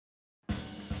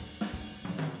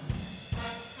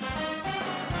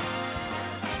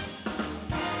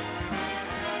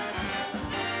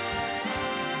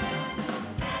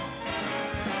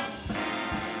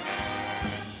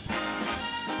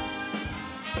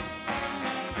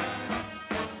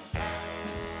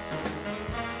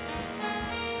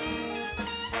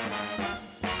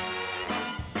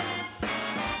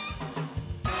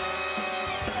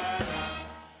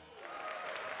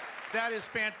That is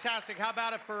fantastic. How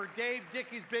about it for Dave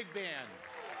Dickey's big band?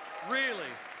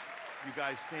 Really. You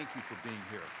guys, thank you for being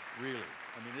here. Really.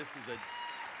 I mean,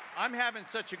 I'm having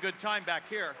such a good time back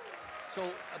here.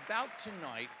 So about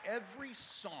tonight, every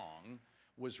song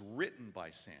was written by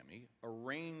Sammy,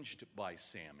 arranged by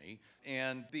Sammy,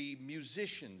 and the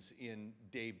musicians in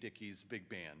Dave Dickey's big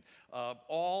band,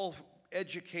 all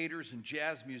educators and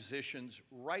jazz musicians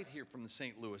right here from the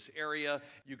St. Louis area.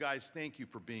 You guys, thank you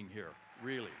for being here,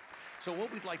 really. So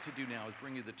what we'd like to do now is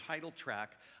bring you the title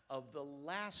track of the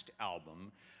last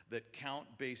album that Count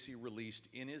Basie released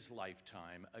in his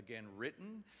lifetime, again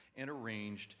written and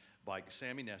arranged by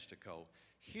Sammy Nestico.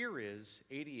 Here is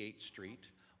 88th Street.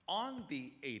 On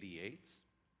the 88th,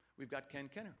 we've got Ken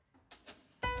Kenner.